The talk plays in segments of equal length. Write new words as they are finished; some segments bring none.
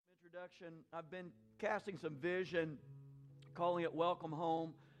introduction. I've been casting some vision, calling it Welcome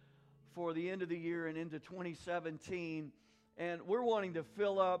Home, for the end of the year and into 2017. And we're wanting to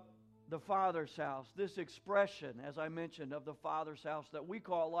fill up the Father's house, this expression, as I mentioned, of the Father's house that we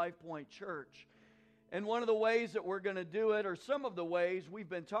call Life Point Church. And one of the ways that we're going to do it, or some of the ways we've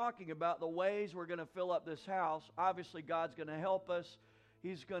been talking about, the ways we're going to fill up this house, obviously God's going to help us.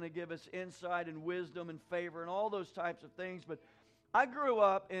 He's going to give us insight and wisdom and favor and all those types of things. But I grew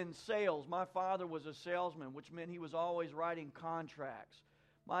up in sales. My father was a salesman, which meant he was always writing contracts.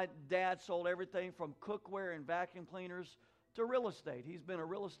 My dad sold everything from cookware and vacuum cleaners to real estate. He's been a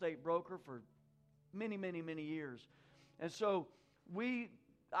real estate broker for many, many, many years. And so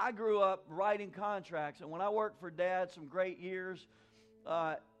I grew up writing contracts. And when I worked for Dad some great years,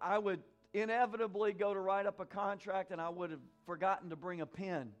 I would inevitably go to write up a contract and I would have forgotten to bring a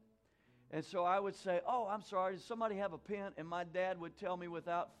pen. And so I would say, "Oh, I'm sorry, does somebody have a pen?" And my dad would tell me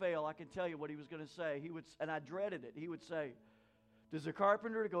without fail, I can tell you what he was going to say. And I dreaded it. He would say, "Does a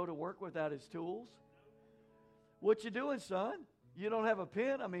carpenter go to work without his tools?" "What you doing, son? You don't have a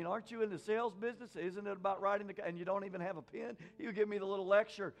pen? I mean, aren't you in the sales business? Isn't it about writing and you don't even have a pen?" He would give me the little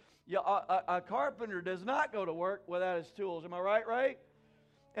lecture. Yeah, a carpenter does not go to work without his tools. Am I right?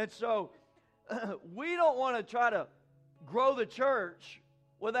 And so we don't want to try to grow the church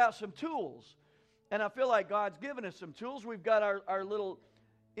without some tools. And I feel like God's given us some tools. We've got our little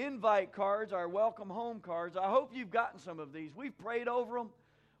invite cards, our welcome home cards. I hope you've gotten some of these. We've prayed over them.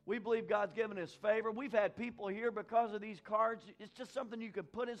 We believe God's given us favor. We've had people here because of these cards. It's just something you can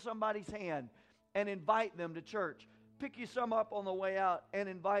put in somebody's hand and invite them to church. Pick you some up on the way out and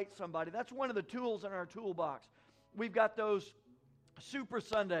invite somebody. That's one of the tools in our toolbox. We've got those Super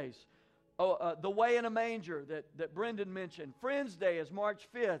Sundays. The Way in a Manger that Brendan mentioned. Friends Day is March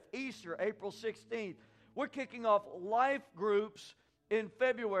 5th. Easter, April 16th. We're kicking off life groups in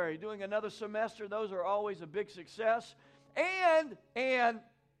February, doing another semester. Those are always a big success. And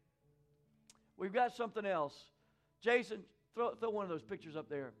we've got something else. Jason, throw one of those pictures up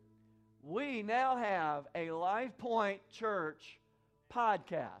there. We now have a Life Point Church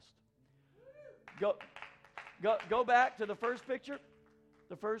podcast. Go back to the first picture.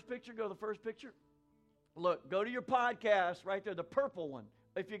 The first picture, go to the first picture. Look, go to your podcast right there, the purple one,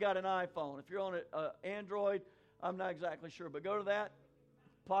 if you got an iPhone. If you're on an Android, I'm not exactly sure, but go to that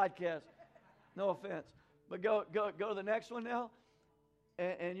podcast. No offense. But go to the next one now,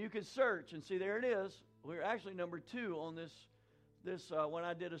 and you can search and see, there it is. We're actually number 2 on this when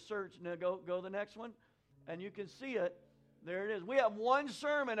I did a search. Now go to the next one, and you can see it. There it is. We have one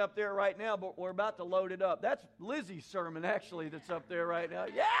sermon up there right now, but we're about to load it up. That's Lizzie's sermon, actually, that's up there right now.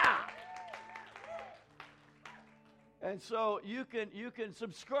 Yeah! And so you can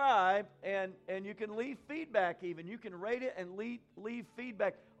subscribe and you can leave feedback even. You can rate it and leave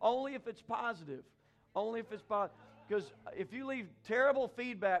feedback, only if it's positive. Only if it's positive. Because if you leave terrible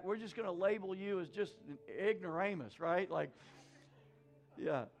feedback, we're just going to label you as just an ignoramus, right? Like,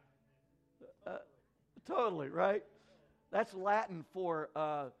 yeah. Totally, right? That's Latin for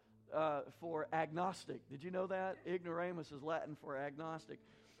agnostic. Did you know that? Ignoramus is Latin for agnostic.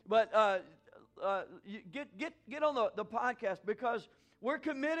 But you get on the podcast, because we're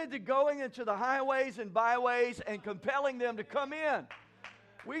committed to going into the highways and byways and compelling them to come in.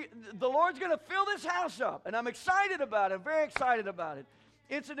 The Lord's going to fill this house up, and I'm excited about it. I'm very excited about it.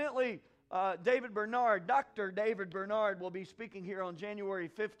 Incidentally, Dr. David Bernard will be speaking here on January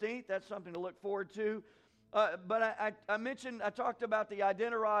 15th. That's something to look forward to. But I talked about the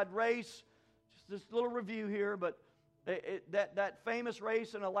Iditarod race, just this little review here, but that famous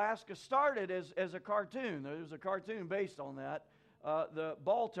race in Alaska started as a cartoon. There was a cartoon based on that, the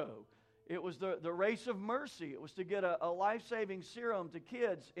Balto. It was the race of mercy. It was to get a life-saving serum to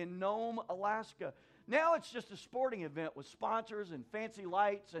kids in Nome, Alaska. Now it's just a sporting event with sponsors and fancy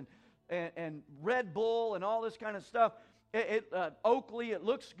lights and Red Bull and all this kind of stuff. Oakley, it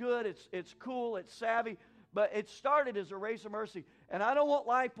looks good, it's cool, it's savvy. But it started as a race of mercy. And I don't want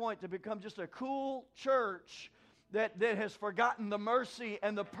Life Point to become just a cool church that has forgotten the mercy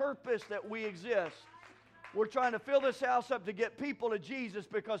and the purpose that we exist. We're trying to fill this house up to get people to Jesus,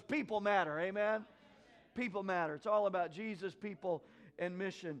 because people matter. Amen? People matter. It's all about Jesus, people, and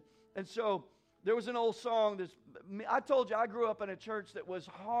mission. And so there was an old song. I told you I grew up in a church that was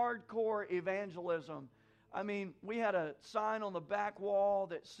hardcore evangelism. I mean, we had a sign on the back wall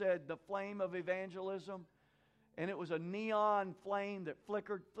that said "The Flame of Evangelism." And it was a neon flame that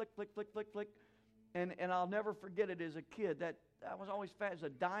flickered, flick, flick, flick, flick, flick. And I'll never forget it as a kid. That was always fast. It was a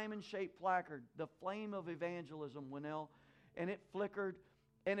diamond-shaped placard, "The Flame of Evangelism," Winnell. And it flickered.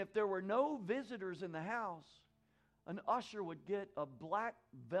 And if there were no visitors in the house, an usher would get a black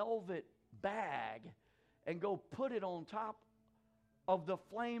velvet bag and go put it on top of the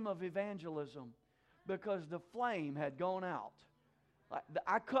flame of evangelism because the flame had gone out.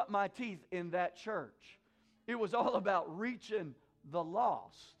 I cut my teeth in that church. It was all about reaching the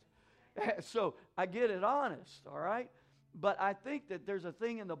lost. So I get it honest, all right? But I think that there's a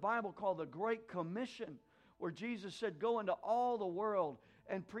thing in the Bible called the Great Commission where Jesus said, go into all the world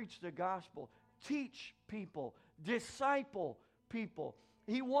and preach the gospel. Teach people. Disciple people.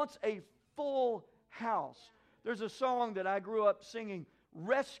 He wants a full house. There's a song that I grew up singing,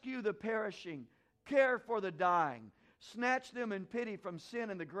 rescue the perishing, care for the dying, snatch them in pity from sin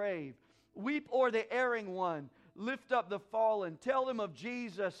and the grave, weep o'er the erring one, lift up the fallen, tell them of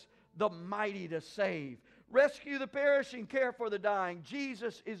Jesus, the mighty to save. Rescue the perishing, care for the dying.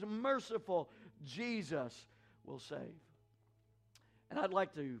 Jesus is merciful. Jesus will save. And I'd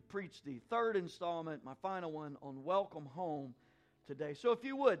like to preach the third installment, my final one, on Welcome Home today. So if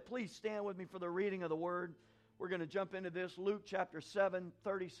you would, please stand with me for the reading of the Word. We're going to jump into this, Luke chapter 7,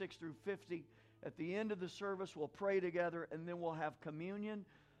 36 through 50. At the end of the service, we'll pray together, and then we'll have communion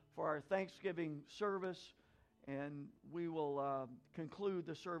for our Thanksgiving service, and we will conclude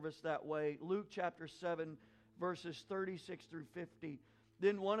the service that way. Luke chapter 7, verses 36 through 50.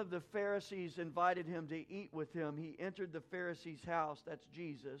 Then one of the Pharisees invited him to eat with him. He entered the Pharisee's house, that's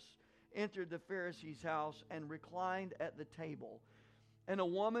Jesus, entered the Pharisee's house and reclined at the table. And a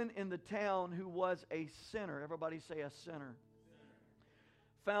woman in the town who was a sinner, everybody say a sinner,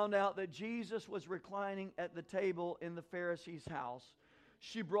 found out that Jesus was reclining at the table in the Pharisee's house.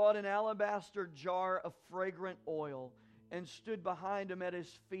 She brought an alabaster jar of fragrant oil and stood behind him at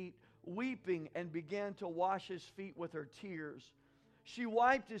his feet, weeping, and began to wash his feet with her tears. She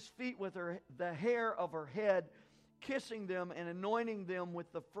wiped his feet with the hair of her head, kissing them and anointing them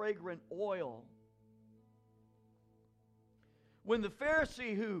with the fragrant oil. When the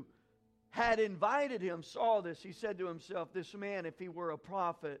Pharisee who had invited him saw this, he said to himself, this man, if he were a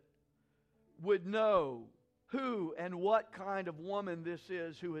prophet, would know who and what kind of woman this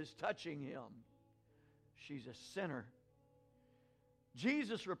is who is touching him. She's a sinner.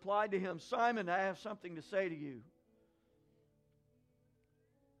 Jesus replied to him, Simon, I have something to say to you.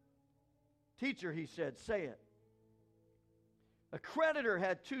 Teacher, he said, say it. A creditor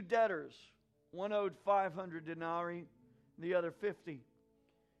had two debtors. One owed 500 denarii, the other 50.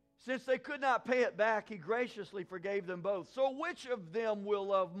 Since they could not pay it back, he graciously forgave them both. So which of them will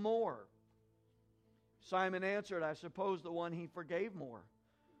love more? Simon answered, I suppose the one he forgave more.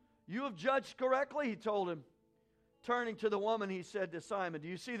 You have judged correctly, he told him. Turning to the woman, he said to Simon, do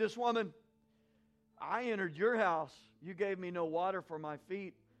you see this woman? I entered your house. You gave me no water for my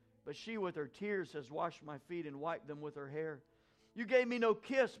feet, but she with her tears has washed my feet and wiped them with her hair. You gave me no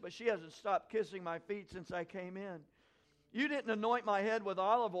kiss, but she hasn't stopped kissing my feet since I came in. You didn't anoint my head with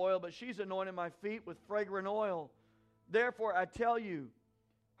olive oil, but she's anointed my feet with fragrant oil. Therefore, I tell you,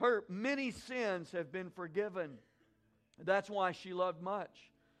 her many sins have been forgiven. That's why she loved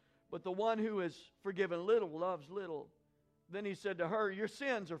much. But the one who is forgiven little loves little. Then he said to her, your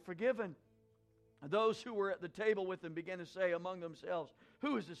sins are forgiven. Those who were at the table with him began to say among themselves,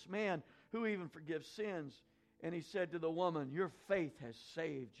 who is this man who even forgives sins? And he said to the woman, your faith has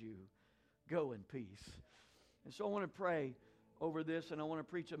saved you. Go in peace. And so I want to pray over this, and I want to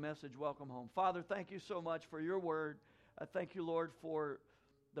preach a message, Welcome Home. Father, thank you so much for your word. I thank you, Lord, for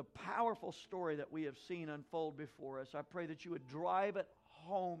the powerful story that we have seen unfold before us. I pray that you would drive it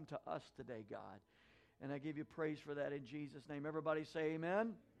home to us today, God. And I give you praise for that in Jesus' name. Everybody say amen.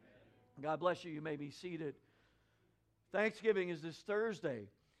 Amen. God bless you. You may be seated. Thanksgiving is this Thursday.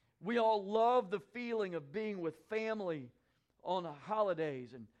 We all love the feeling of being with family on the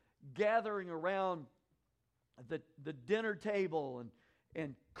holidays and gathering around the dinner table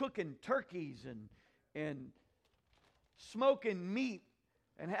and cooking turkeys and smoking meat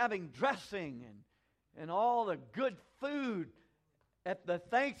and having dressing and all the good food at the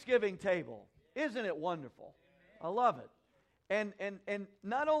Thanksgiving table. Isn't it wonderful? I love it. And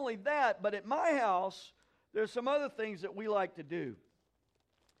not only that, but at my house, there's some other things that we like to do.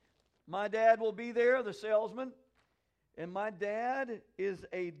 My dad will be there, the salesman, and my dad is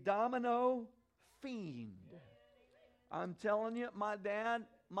a domino fiend. I'm telling you, my dad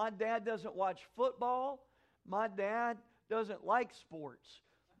doesn't watch football. My dad doesn't like sports.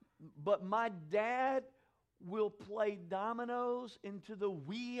 But my dad will play dominoes into the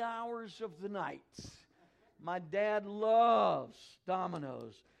wee hours of the night. My dad loves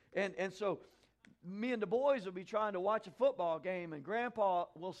dominoes. And so me and the boys will be trying to watch a football game, and Grandpa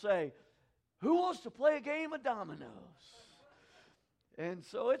will say, who wants to play a game of dominoes? And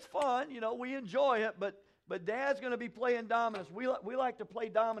so it's fun, we enjoy it, but But Dad's going to be playing dominoes. We like to play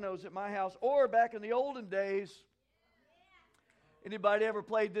dominoes at my house. Or back in the olden days, anybody ever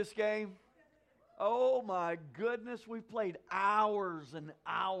played this game? Oh my goodness, we played hours and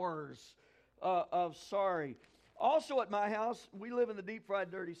hours of sorry. Also at my house, we live in the deep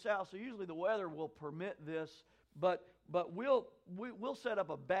fried dirty South, so usually the weather will permit this. But we'll set up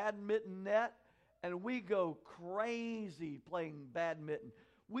a badminton net, and we go crazy playing badminton.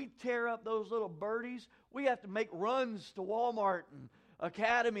 We tear up those little birdies. We have to make runs to Walmart and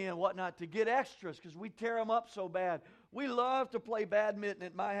Academy and whatnot to get extras because we tear them up so bad. We love to play badminton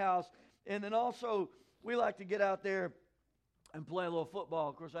at my house. And then also, we like to get out there and play a little football.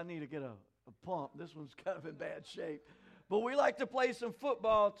 Of course, I need to get a pump. This one's kind of in bad shape. But we like to play some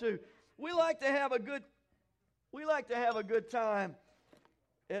football too. We like to have a good time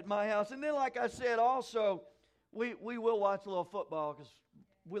at my house. And then, like I said, also, we will watch a little football because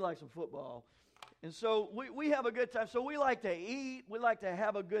we like some football. And so we have a good time. So we like to eat. We like to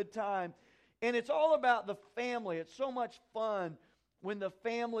have a good time. And it's all about the family. It's so much fun when the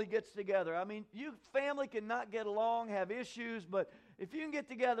family gets together. I mean, family cannot get along, have issues, but if you can get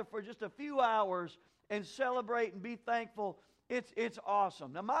together for just a few hours and celebrate and be thankful, it's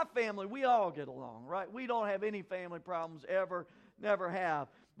awesome. Now, my family, we all get along, right? We don't have any family problems ever, never have.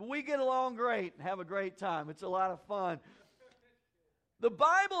 But we get along great and have a great time. It's a lot of fun. The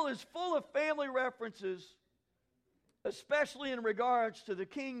Bible is full of family references, especially in regards to the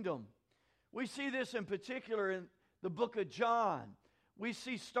kingdom. We see this in particular in the book of John. We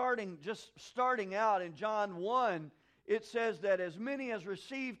see starting out in John 1, it says that as many as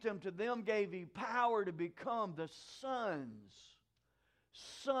received him, to them gave he power to become the sons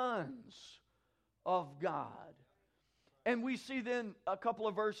of God. And we see then a couple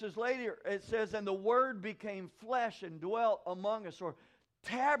of verses later, it says, and the Word became flesh and dwelt among us, or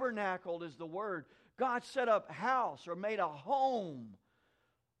tabernacled is the word. God set up house or made a home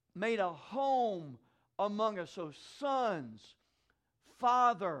among us. So sons,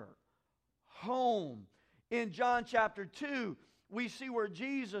 Father, home. In John chapter 2, we see where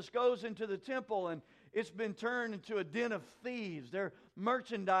Jesus goes into the temple and it's been turned into a den of thieves. They're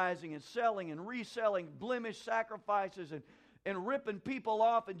merchandising and selling and reselling blemished sacrifices and ripping people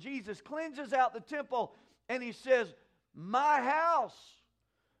off. And Jesus cleanses out the temple and he says, my house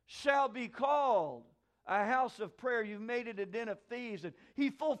shall be called a house of prayer. You've made it a den of thieves. And he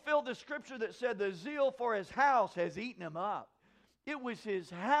fulfilled the scripture that said the zeal for his house has eaten him up. It was his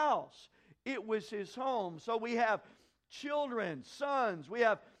house. It was his home. So we have children, sons. We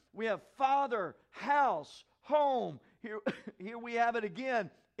have father, house, home. Here we have it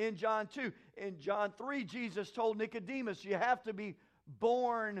again in John 2. In John 3, Jesus told Nicodemus, you have to be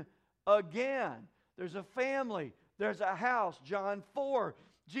born again. There's a family. There's a house. John 4,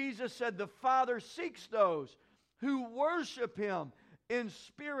 Jesus said the Father seeks those who worship him in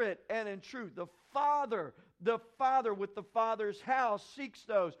spirit and in truth. The Father with the Father's house seeks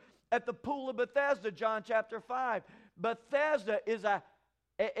those. At the pool of Bethesda, John chapter 5, Bethesda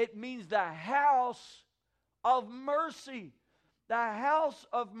it means the house of mercy. The house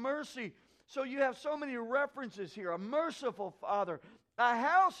of mercy. So you have so many references here. A merciful Father, a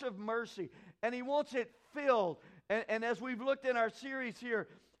house of mercy, and he wants it filled. And as we've looked in our series here,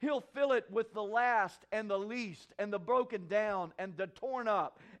 he'll fill it with the last and the least and the broken down and the torn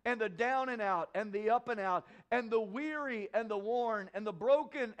up and the down and out and the up and out and the weary and the worn and the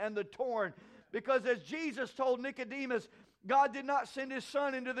broken and the torn. Because as Jesus told Nicodemus, God did not send his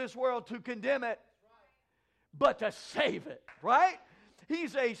Son into this world to condemn it, but to save it, right?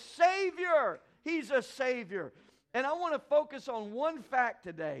 He's a Savior. He's a Savior. And I want to focus on one fact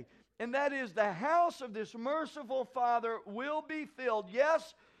today, and that is the house of this merciful Father will be filled,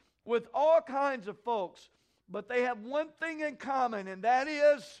 yes, with all kinds of folks, but they have one thing in common, and that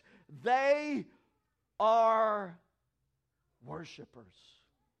is they are worshipers.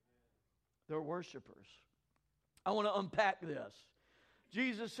 They're worshipers. I want to unpack this.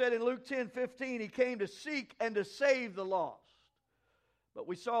 Jesus said in Luke 10:15, he came to seek and to save the lost. But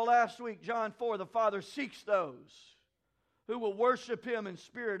we saw last week, John 4, the Father seeks those who will worship him in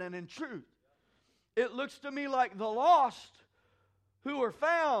spirit and in truth. It looks to me like the lost who are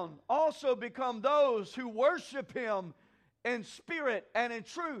found also become those who worship him in spirit and in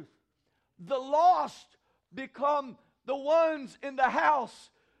truth. The lost become the ones in the house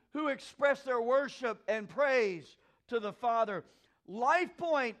who express their worship and praise to the Father. Life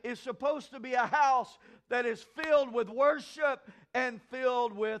Point is supposed to be a house that is filled with worship and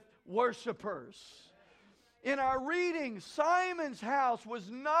filled with worshipers. In our reading, Simon's house was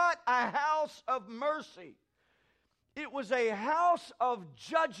not a house of mercy. It was a house of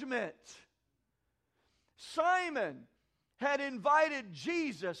judgment. Simon had invited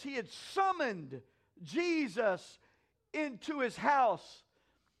Jesus. He had summoned Jesus into his house,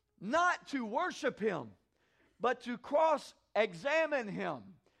 not to worship him, but to cross-examine him,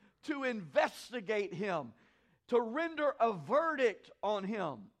 to investigate him, to render a verdict on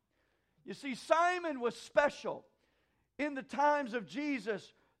him. You see, Simon was special. In the times of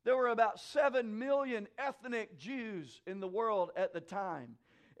Jesus, there were about 7 million ethnic Jews in the world at the time.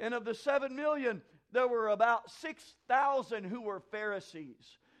 And of the 7 million, there were about 6,000 who were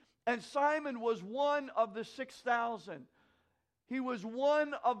Pharisees. And Simon was one of the 6,000. He was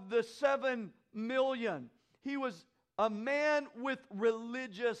one of the 7 million. He was a man with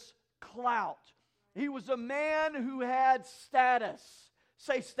religious clout. He was a man who had status.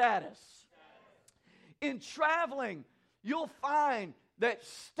 Say status. In traveling, you'll find that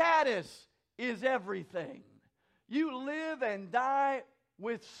status is everything. You live and die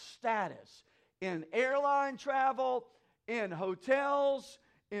with status. In airline travel, in hotels,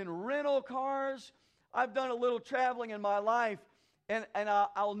 in rental cars. I've done a little traveling in my life, and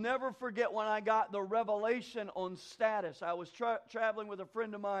I'll never forget when I got the revelation on status. I was traveling with a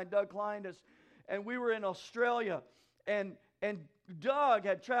friend of mine, Doug Kleindus, and we were in Australia, and Doug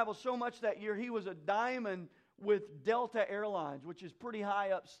had traveled so much that year, he was a diamond with Delta Airlines, which is pretty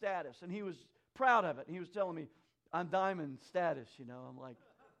high up status, and he was proud of it. He was telling me, I'm diamond status, you know. I'm like,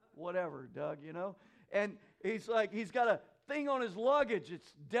 whatever, Doug, you know. And he's like, he's got a thing on his luggage.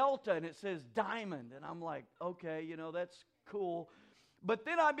 It's Delta, and it says diamond. And I'm like, okay, you know, that's cool. But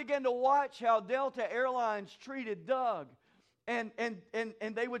then I began to watch how Delta Airlines treated Doug. And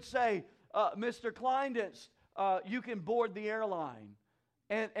they would say, Mr. Kleinditz, you can board the airline.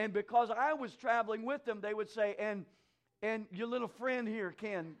 And because I was traveling with them, they would say, and your little friend here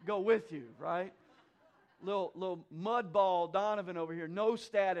can go with you, right? Little mudball Donovan over here, no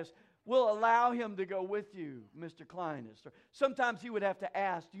status. We'll allow him to go with you, Mr. Kleinditz. Sometimes he would have to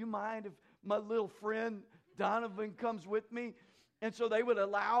ask, do you mind if my little friend Donovan comes with me? And so they would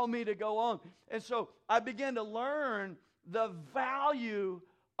allow me to go on. And so I began to learn the value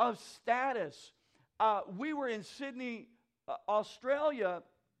of status. We were in Sydney, Australia,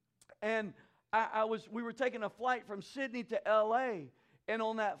 and we were taking a flight from Sydney to LA. And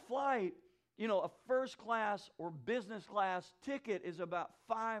on that flight, you know, a first class or business class ticket is about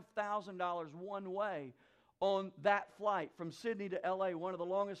 $5,000 one way on that flight from Sydney to LA, one of the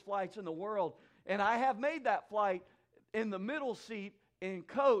longest flights in the world. And I have made that flight in the middle seat in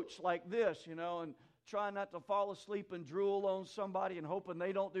coach like this, you know, and trying not to fall asleep and drool on somebody and hoping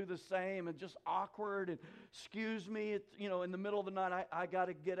they don't do the same, and just awkward and excuse me, you know, in the middle of the night, I got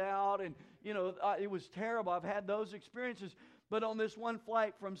to get out, and, you know, it was terrible. I've had those experiences. But on this one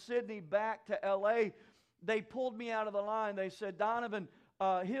flight from Sydney back to L.A., they pulled me out of the line. They said, Donovan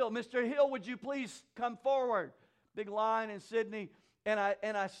Hill, Mr. Hill, would you please come forward? Big line in Sydney. And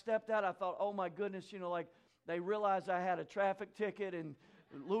I stepped out. I thought, oh, my goodness, you know, like they realized I had a traffic ticket in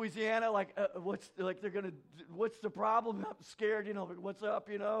Louisiana. Like, what's the problem? I'm scared, you know, what's up,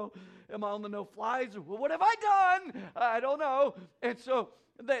 you know? Am I on the no-fly zone? Well, what have I done? I don't know. And so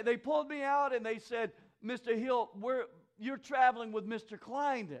they pulled me out, and they said, Mr. Hill, you're traveling with Mr.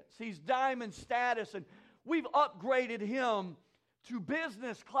 Kleinditz. He's diamond status, and we've upgraded him to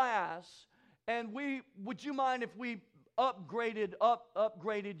business class. And would you mind if we upgraded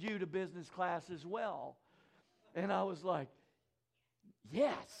you to business class as well? And I was like,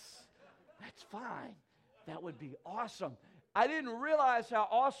 yes, that's fine. That would be awesome. I didn't realize how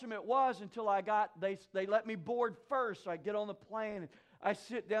awesome it was until they let me board first. So I get on the plane, and I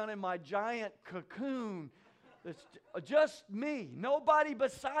sit down in my giant cocoon. It's just me, nobody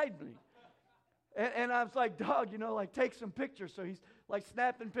beside me. And I was like, Doug, you know, like take some pictures. So he's like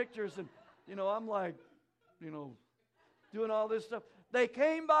snapping pictures, and, you know, I'm like, you know, doing all this stuff. They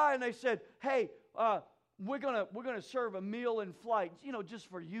came by and they said, hey, we're gonna serve a meal in flight, you know, just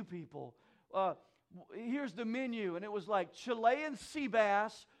for you people. Here's the menu. And it was like Chilean sea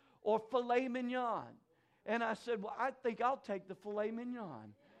bass or filet mignon. And I said, well, I think I'll take the filet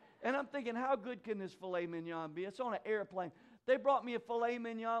mignon. And I'm thinking, how good can this filet mignon be? It's on an airplane. They brought me a filet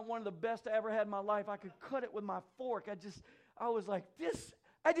mignon, one of the best I ever had in my life. I could cut it with my fork. I was like,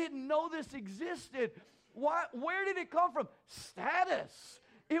 I didn't know this existed. Where did it come from? Status.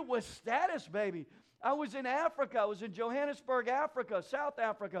 It was status, baby. I was in Africa. I was in Johannesburg, Africa, South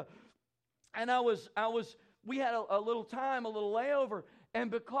Africa. And we had a little time, a little layover. And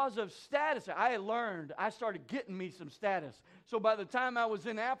because of status, I started getting me some status. So by the time I was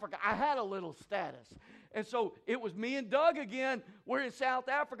in Africa, I had a little status. And so it was me and Doug again. We're in South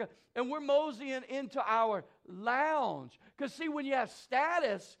Africa, and we're moseying into our lounge. Because see, when you have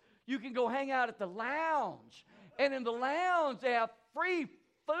status, you can go hang out at the lounge. And in the lounge, they have free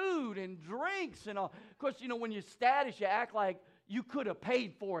food and drinks and all. Of course, when you status, you act like you could have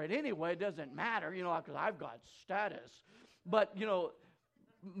paid for it anyway. It doesn't matter, because I've got status. But,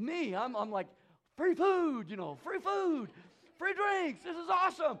 me, I'm like, free food, free drinks. This is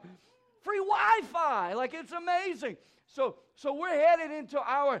awesome. Free Wi-Fi. Like, it's amazing. So we're headed into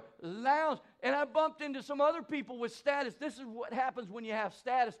our lounge, and I bumped into some other people with status. This is what happens when you have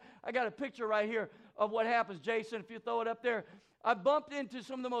status. I got a picture right here of what happens. Jason, if you throw it up there. I bumped into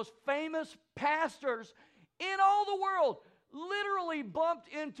some of the most famous pastors in all the world. Literally bumped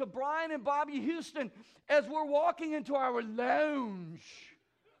into Brian and Bobby Houston as we're walking into our lounge.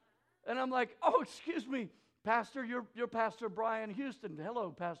 And I'm like, oh, excuse me, Pastor, you're Pastor Brian Houston.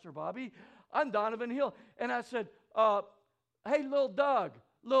 Hello, Pastor Bobby. I'm Donovan Hill. And I said, hey, little Doug,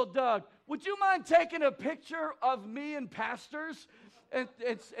 would you mind taking a picture of me and pastors?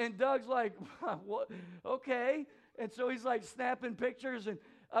 And Doug's like, what? Okay. And so he's like snapping pictures. And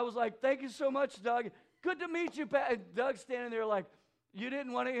I was like, thank you so much, Doug. Good to meet you, Pat. And Doug's standing there like, you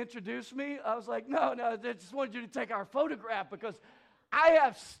didn't want to introduce me? I was like, no, I just wanted you to take our photograph because I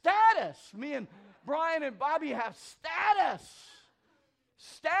have status. Me and Brian and Bobby have status.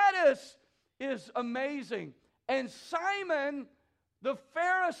 Status is amazing. And Simon, the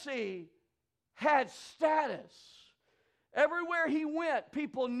Pharisee, had status. Everywhere he went,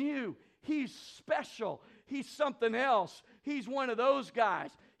 people knew he's special. He's something else. He's one of those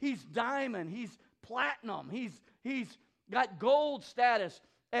guys. He's diamond. He's platinum. He's got gold status.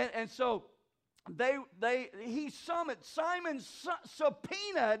 And so Simon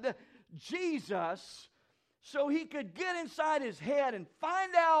subpoenaed Jesus so he could get inside his head and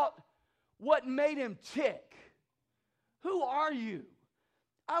find out what made him tick. Who are you?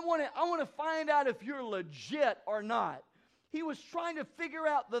 I want to find out if you're legit or not. He was trying to figure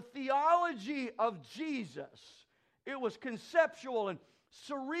out the theology of Jesus. It was conceptual and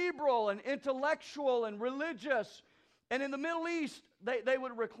cerebral and intellectual and religious. And in the Middle East, they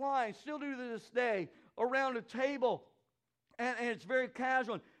would recline, still do to this day, around a table. And it's very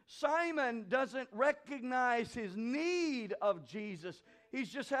casual. Simon doesn't recognize his need of Jesus. He's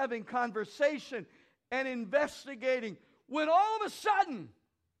just having conversation and investigating. When all of a sudden,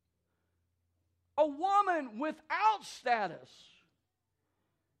 a woman without status,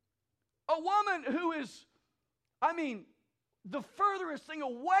 a woman who is, the furthest thing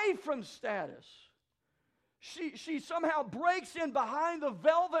away from status, she somehow breaks in behind the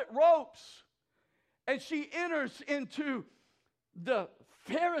velvet ropes and she enters into the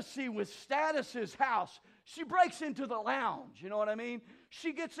Pharisee with status's house. She breaks into the lounge, you know what I mean?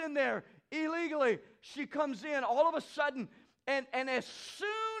 She gets in there illegally. She comes in all of a sudden, and as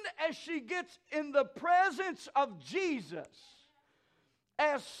soon as she gets in the presence of Jesus,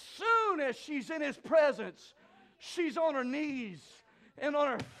 as soon as she's in his presence, she's on her knees and on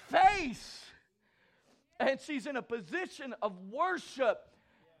her face, and she's in a position of worship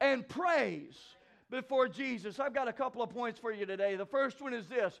and praise before Jesus. I've got a couple of points for you today. The first one is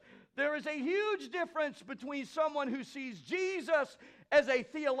this. There is a huge difference between someone who sees Jesus as a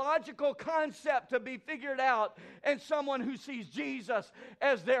theological concept to be figured out and someone who sees Jesus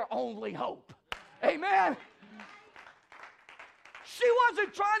as their only hope. Amen. She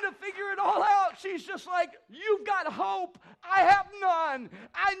wasn't trying to figure it all out. She's just like, you've got hope. I have none.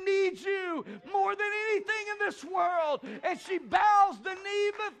 I need you more than anything in this world. And she bows the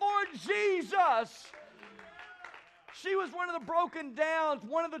knee before Jesus. She was one of the broken down,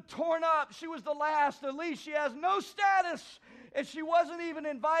 one of the torn up. She was the last, the least. She has no status. And she wasn't even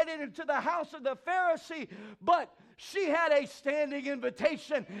invited into the house of the Pharisee. But she had a standing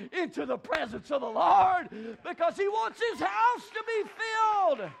invitation into the presence of the Lord because he wants his house to be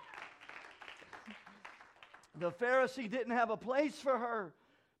filled. The Pharisee didn't have a place for her,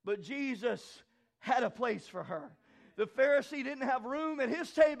 but Jesus had a place for her. The Pharisee didn't have room at his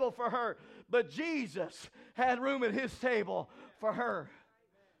table for her, but Jesus had room at his table for her.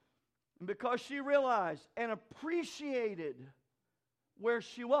 And because she realized and appreciated where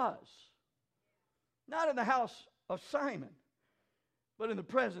she was, not in the house of Simon, but in the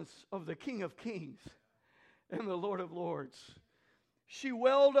presence of the King of Kings and the Lord of Lords, she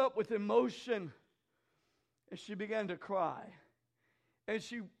welled up with emotion and she began to cry. And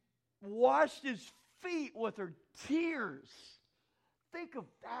she washed his feet with her tears. Think of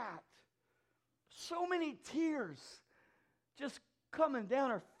that. So many tears just coming down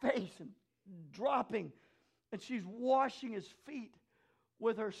her face and dropping. And she's washing his feet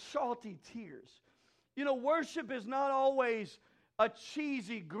with her salty tears. You know, worship is not always a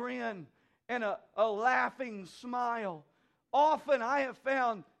cheesy grin and a laughing smile. often I have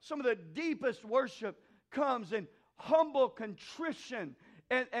found some of the deepest worship comes in humble contrition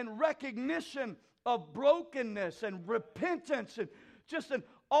and recognition of brokenness and repentance and just an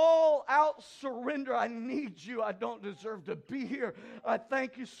all-out surrender. I need you. I don't deserve to be here. I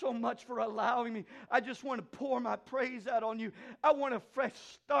thank you so much for allowing me. I just want to pour my praise out on you. I want a fresh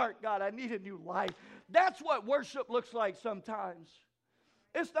start, God. I need a new life. That's what worship looks like sometimes.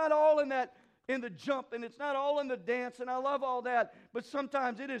 It's not all in the jump, and it's not all in the dance, and I love all that, but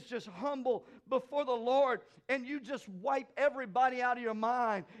sometimes it is just humble before the Lord, and you just wipe everybody out of your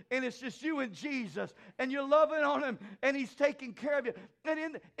mind, and it's just you and Jesus, and you're loving on Him, and He's taking care of you.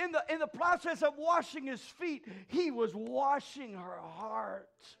 And in the process of washing His feet, He was washing her heart.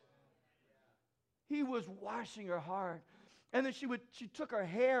 He was washing her heart. And then she took her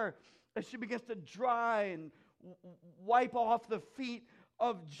hair, and she begins to dry and wipe off the feet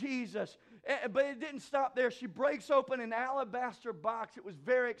of Jesus. But it didn't stop there. She breaks open an alabaster box. It was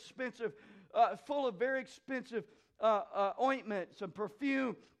very expensive, full of very expensive ointment, some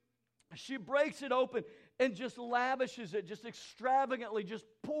perfume. She breaks it open and just lavishes it, just extravagantly, just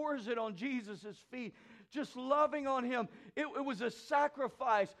pours it on Jesus' feet, just loving on Him. It was a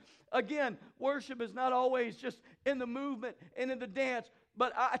sacrifice. Again, worship is not always just in the movement and in the dance.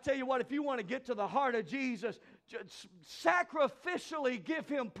 But I tell you what, if you want to get to the heart of Jesus, just sacrificially give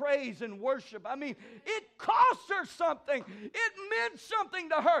Him praise and worship. I mean, it cost her something. It meant something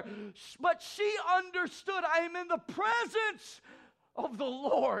to her. But she understood, I am in the presence of the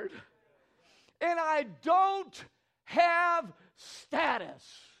Lord. And I don't have status.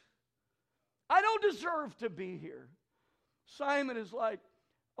 I don't deserve to be here. Simon is like,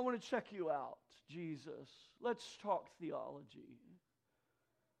 I want to check you out, Jesus. Let's talk theology.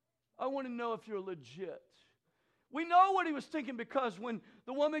 I want to know if you're legit. We know what he was thinking, because when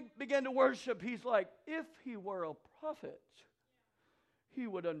the woman began to worship, he's like, if he were a prophet, he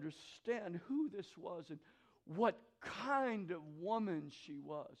would understand who this was and what kind of woman she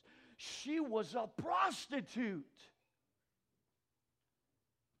was. She was a prostitute.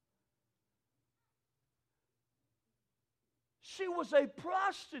 She was a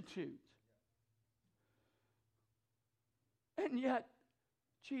prostitute. And yet,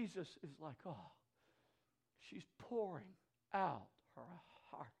 Jesus is like, oh, she's pouring out her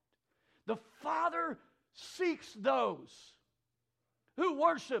heart. The Father seeks those who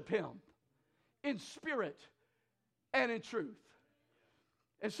worship Him in spirit and in truth.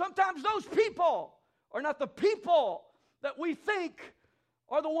 And sometimes those people are not the people that we think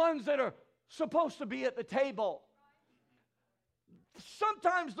are the ones that are supposed to be at the table.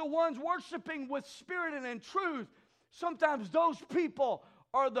 Sometimes the ones worshiping with spirit and in truth, sometimes those people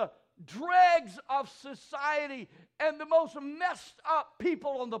are the dregs of society and the most messed up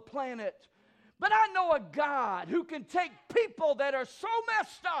people on the planet. But I know a God who can take people that are so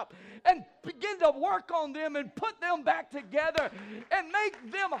messed up and begin to work on them and put them back together and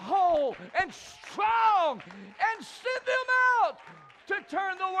make them whole and strong and send them out to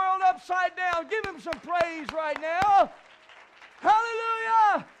turn the world upside down. Give Him some praise right now.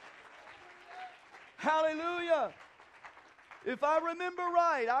 Hallelujah! Hallelujah! If I remember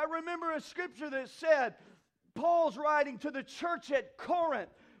right, I remember a scripture that said, Paul's writing to the church at Corinth,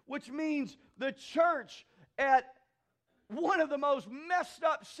 which means the church at one of the most messed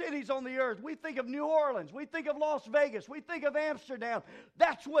up cities on the earth. We think of New Orleans. We think of Las Vegas. We think of Amsterdam.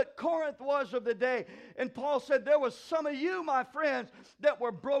 That's what Corinth was of the day. And Paul said, there was some of you, my friends, that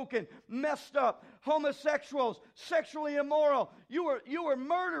were broken, messed up, homosexuals, sexually immoral. You were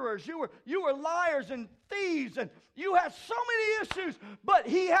murderers. You were liars and thieves. And you had so many issues. But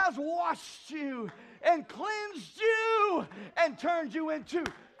He has washed you and cleansed you and turned you into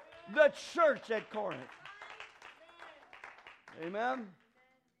the church at Corinth. Amen?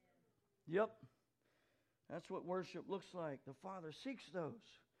 Yep. That's what worship looks like. The Father seeks those.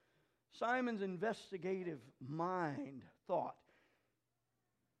 Simon's investigative mind thought,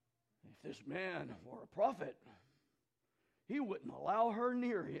 if this man were a prophet, he wouldn't allow her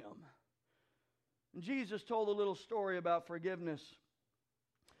near him. And Jesus told a little story about forgiveness.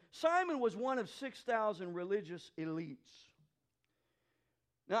 Simon was one of 6,000 religious elites.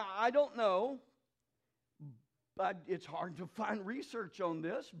 Now, I don't know, but it's hard to find research on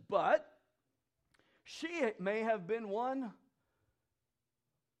this, but she may have been one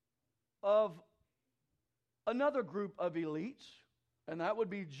of another group of elites, and that would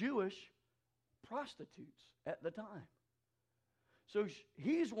be Jewish prostitutes at the time. So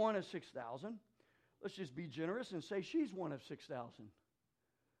he's one of 6,000. Let's just be generous and say she's one of 6,000.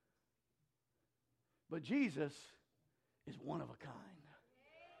 But Jesus is one of a kind.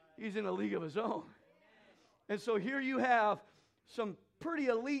 He's in a league of His own. And so here you have some pretty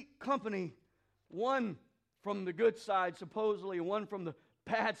elite company, one from the good side, supposedly, and one from the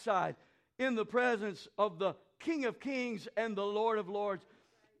bad side, in the presence of the King of Kings and the Lord of Lords.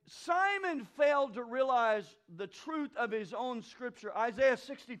 Simon failed to realize the truth of his own scripture. Isaiah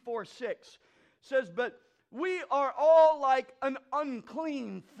 64:6 says, "But we are all like an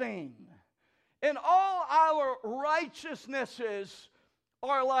unclean thing, and all our righteousnesses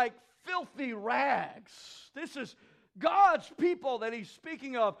are like filthy rags." This is God's people that he's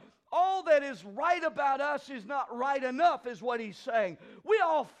speaking of. All that is right about us is not right enough, is what he's saying. We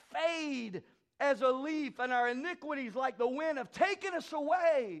all fade as a leaf, and our iniquities, like the wind, have taken us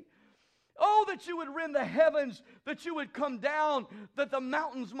away. Oh, that you would rend the heavens, that you would come down, that the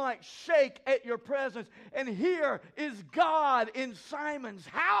mountains might shake at your presence. And here is God in Simon's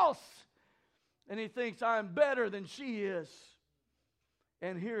house. And he thinks, I'm better than she is.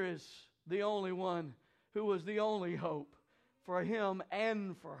 And here is the only one who was the only hope for him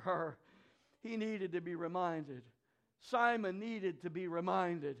and for her. He needed to be reminded. Simon needed to be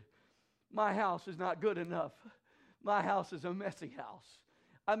reminded. My house is not good enough. My house is a messy house.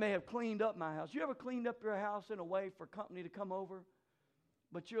 I may have cleaned up my house. You ever cleaned up your house in a way for company to come over?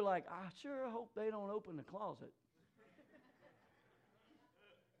 But you're like, I sure hope they don't open the closet.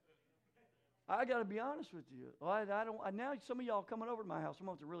 I got to be honest with you. Now some of y'all coming over to my house, I'm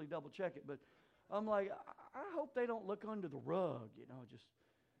going to have to really double check it. But I'm like, I hope they don't look under the rug, just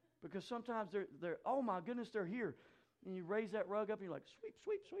because sometimes they're oh my goodness, they're here. And you raise that rug up and you're like, sweep,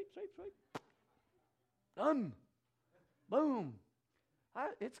 sweep, sweep, sweep, sweep. Done. Boom.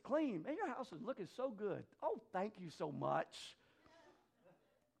 It's clean. Man, your house is looking so good. Oh, thank you so much.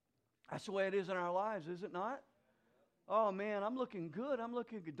 That's the way it is in our lives, is it not? Oh, man, I'm looking good. I'm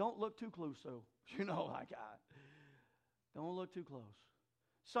looking good. Don't look too close, though. Don't look too close.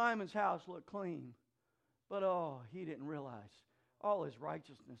 Simon's house looked clean, but he didn't realize all his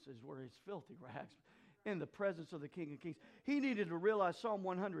righteousnesses were his filthy rags in the presence of the King of Kings. He needed to realize Psalm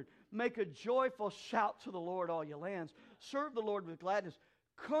 100, make a joyful shout to the Lord, all ye lands. Serve the Lord with gladness.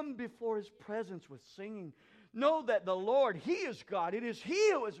 Come before his presence with singing. Know that the Lord, he is God. It is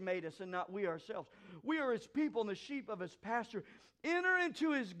he who has made us and not we ourselves. We are his people and the sheep of his pasture. Enter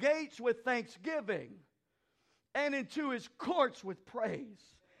into his gates with thanksgiving and into his courts with praise.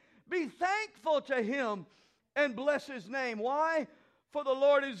 Be thankful to him and bless his name. Why? For the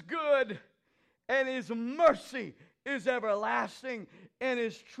Lord is good, and his mercy is everlasting, and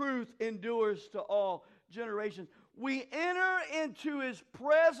his truth endures to all generations. We enter into his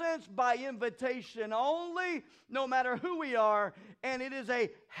presence by invitation only, no matter who we are, and it is a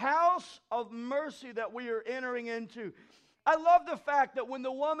house of mercy that we are entering into. I love the fact that when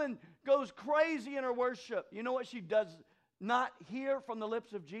the woman goes crazy in her worship, you know what she does not hear from the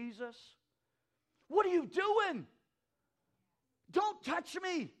lips of Jesus? What are you doing? Don't touch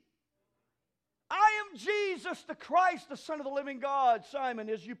me. I am Jesus the Christ, the Son of the living God. Simon,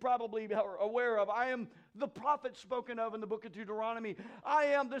 as you probably are aware of, I am the prophet spoken of in the book of Deuteronomy. I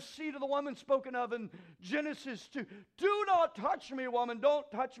am the seed of the woman spoken of in Genesis 2. Do not touch me, woman. Don't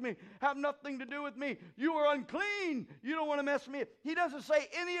touch me. Have nothing to do with me. You are unclean. You don't want to mess with me. He doesn't say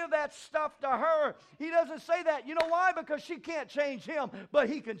any of that stuff to her. He doesn't say that. You know why? Because she can't change him, but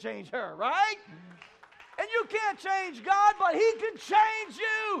he can change her, right? And you can't change God, but he can change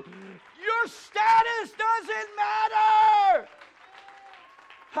you. Your status doesn't matter.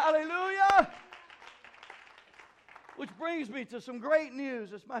 Hallelujah. Which brings me to some great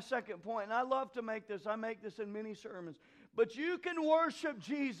news. It's my second point, and I love to make this. I make this in many sermons. But you can worship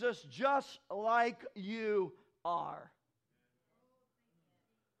Jesus just like you are.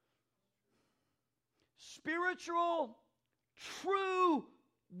 Spiritual, true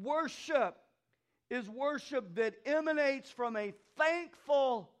worship is worship that emanates from a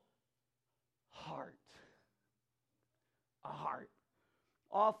thankful heart. A heart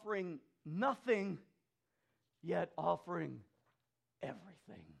offering nothing, yet offering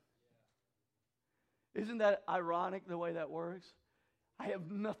everything. Isn't that ironic the way that works? I have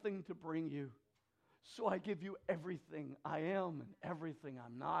nothing to bring you, so I give you everything I am and everything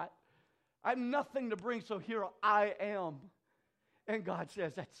I'm not. I have nothing to bring, so here I am. And God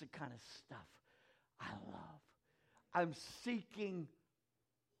says, that's the kind of stuff I love. I'm seeking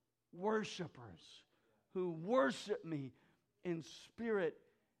worshipers who worship me in spirit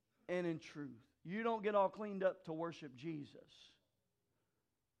and in truth. You don't get all cleaned up to worship Jesus.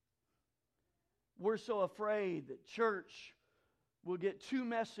 We're so afraid that church will get too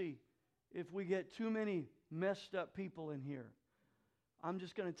messy if we get too many messed up people in here. I'm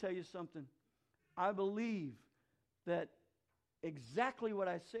just going to tell you something. I believe that exactly what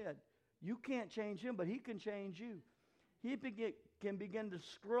I said. You can't change him, but he can change you. He can begin to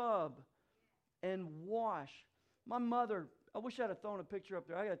scrub and wash. My mother, I wish I'd have thrown a picture up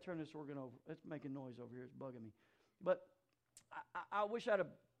there. I got to turn this organ over. It's making noise over here. It's bugging me. But I wish I'd have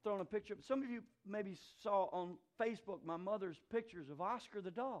thrown a picture. Some of you maybe saw on Facebook my mother's pictures of Oscar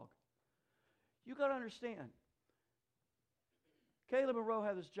the dog. You got to understand. Caleb and Roe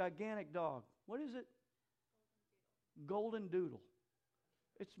have this gigantic dog. What is it? Golden Doodle.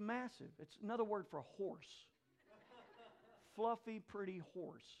 It's massive. It's another word for horse. Fluffy, pretty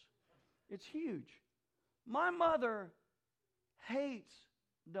horse. It's huge. My mother hates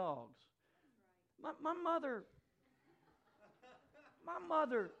dogs. My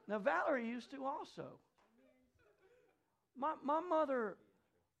mother, now Valerie used to also. My mother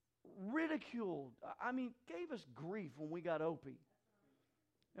ridiculed, gave us grief when we got Opie.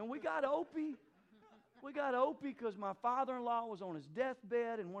 And we got Opie because my father-in-law was on his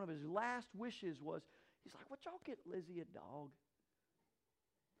deathbed, and one of his last wishes was, he's like, "Would y'all get Lizzie a dog?"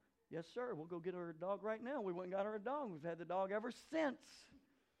 Yes, sir. We'll go get her a dog right now. We went and got her a dog. We've had the dog ever since.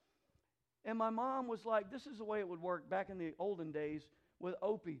 And my mom was like, this is the way it would work back in the olden days with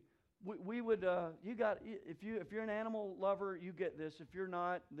Opie. We would, if you're an animal lover, you get this. If you're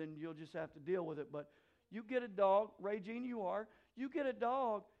not, then you'll just have to deal with it. But you get a dog, Ray Jean, you get a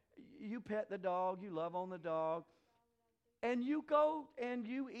dog, you pet the dog, you love on the dog, and you go and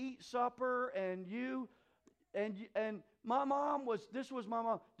you eat supper, and my mom this was my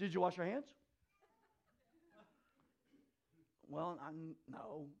mom. Did you wash your hands? Well,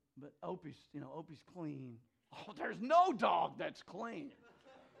 no, but Opie's clean. Oh, there's no dog that's clean.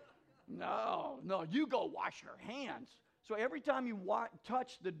 No, you go wash your hands. So every time you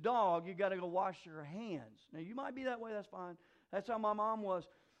touch the dog, you got to go wash your hands. Now, you might be that way, that's fine. That's how my mom was.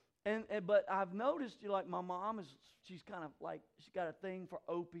 But I've noticed, like, my mom she's kind of like, she's got a thing for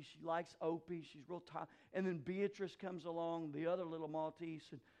Opie. She likes Opie. She's real tight. And then Beatrice comes along, the other little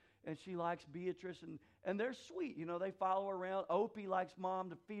Maltese, and she likes Beatrice, and they're sweet. They follow her around. Opie likes mom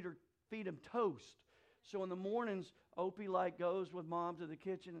to feed him toast. So in the mornings, Opie goes with mom to the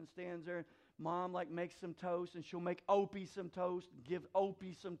kitchen and stands there. Mom makes some toast, and she'll make Opie some toast, give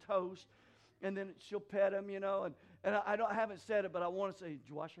Opie some toast, and then she'll pet him, and I haven't said it, but I want to say, did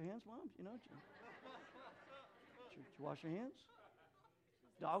you wash your hands, Mom? Did you wash your hands?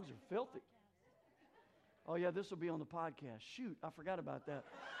 Dogs are filthy. Oh yeah, this will be on the podcast. Shoot, I forgot about that.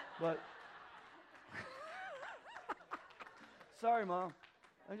 But sorry, Mom.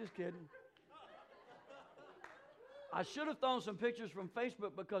 I'm just kidding. I should have thrown some pictures from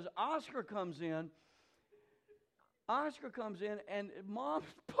Facebook because Oscar comes in and Mom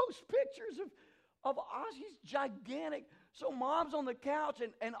posts pictures of Oscar. He's gigantic. So Mom's on the couch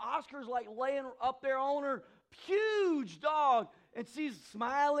and Oscar's laying up there on her. Huge dog. And she's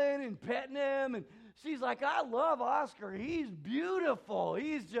smiling and petting him. And she's like, I love Oscar. He's beautiful.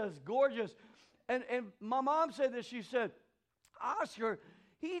 He's just gorgeous. And my mom said this. She said, Oscar,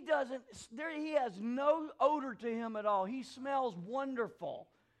 he has no odor to him at all. He smells wonderful.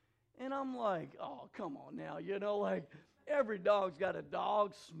 And I'm like, oh, come on now. Every dog's got a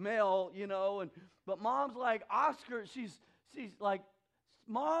dog smell, but Mom's like, Oscar, she's like,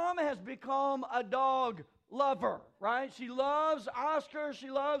 Mom has become a dog lover, right? She loves Oscar.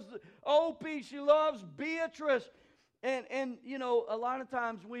 She loves Opie. She loves Beatrice. And a lot of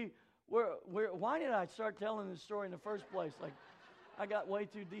times why did I start telling this story in the first place? I got way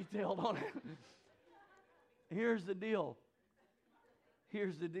too detailed on it. Here's the deal.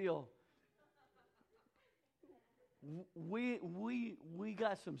 We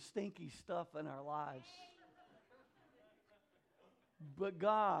got some stinky stuff in our lives. But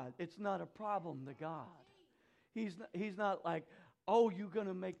God, it's not a problem to God. He's not like, oh, you're going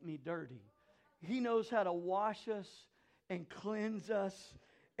to make me dirty. He knows how to wash us and cleanse us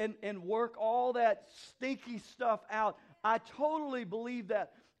and work all that stinky stuff out. I totally believe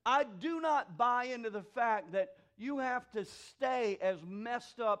that. I do not buy into the fact that you have to stay as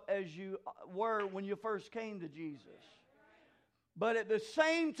messed up as you were when you first came to Jesus. But at the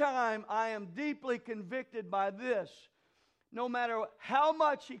same time, I am deeply convicted by this. No matter how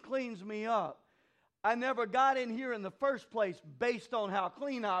much He cleans me up, I never got in here in the first place based on how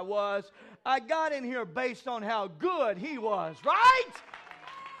clean I was. I got in here based on how good He was, right?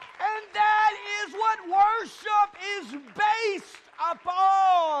 And that is what worship is based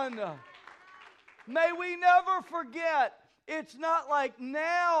upon. May we never forget, it's not like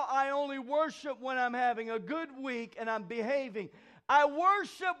now I only worship when I'm having a good week and I'm behaving. I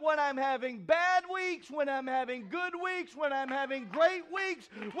worship when I'm having bad weeks, when I'm having good weeks, when I'm having great weeks,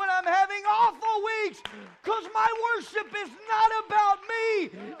 when I'm having awful weeks. Because my worship is not about me.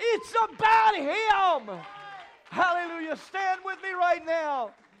 It's about Him. Hallelujah. Stand with me right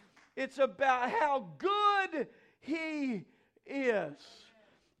now. It's about how good He is.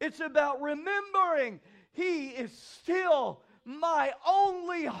 It's about remembering He is still my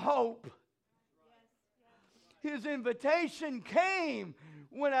only hope. His invitation came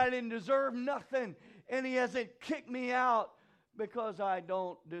when I didn't deserve nothing, and He hasn't kicked me out because I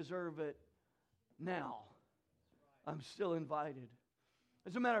don't deserve it now. I'm still invited.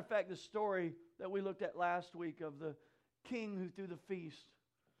 As a matter of fact, the story that we looked at last week of the king who threw the feast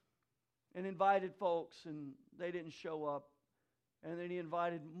and invited folks, and they didn't show up, and then He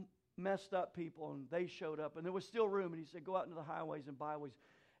invited messed up people, and they showed up, and there was still room, and He said, go out into the highways and byways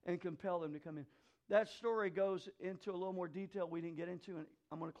and compel them to come in. That story goes into a little more detail we didn't get into, and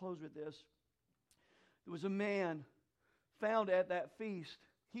I'm going to close with this. There was a man found at that feast.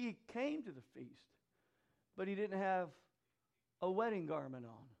 He came to the feast, but he didn't have a wedding garment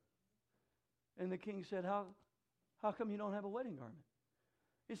on. And the king said, how come you don't have a wedding garment?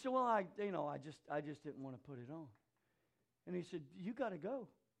 He said, well, I just didn't want to put it on. And he said, you got to go.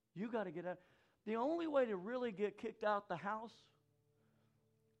 You got to get out. The only way to really get kicked out the house,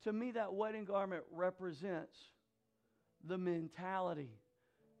 to me, that wedding garment represents the mentality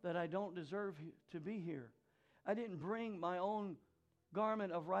that I don't deserve to be here. I didn't bring my own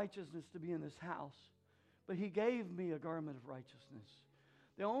garment of righteousness to be in this house, but He gave me a garment of righteousness.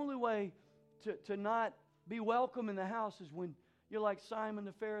 The only way to not be welcome in the house is when you're like Simon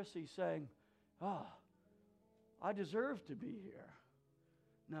the Pharisee saying, I deserve to be here.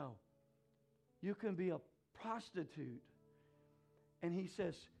 No. You can be a prostitute. And He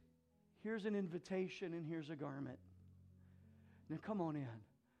says, here's an invitation and here's a garment. Now come on in.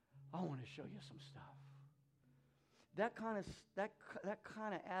 I want to show you some stuff. That kind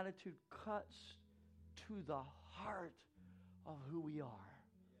of attitude cuts to the heart of who we are.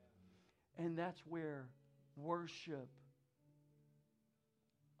 And that's where worship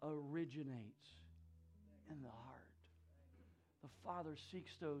originates, in the heart. The Father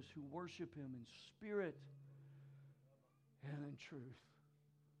seeks those who worship Him in spirit and in truth.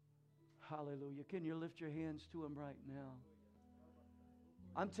 Hallelujah. Can you lift your hands to Him right now?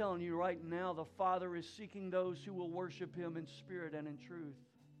 I'm telling you right now, the Father is seeking those who will worship Him in spirit and in truth.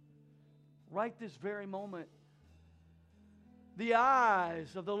 Right this very moment, the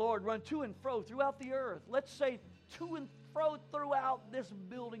eyes of the Lord run to and fro throughout the earth. Let's say to and fro throughout this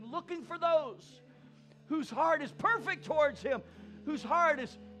building, looking for those whose heart is perfect towards Him, whose heart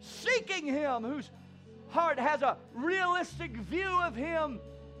is seeking Him, whose heart has a realistic view of Him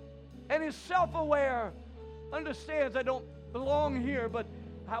and is self-aware, understands I don't belong here, but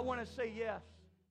I want to say yes.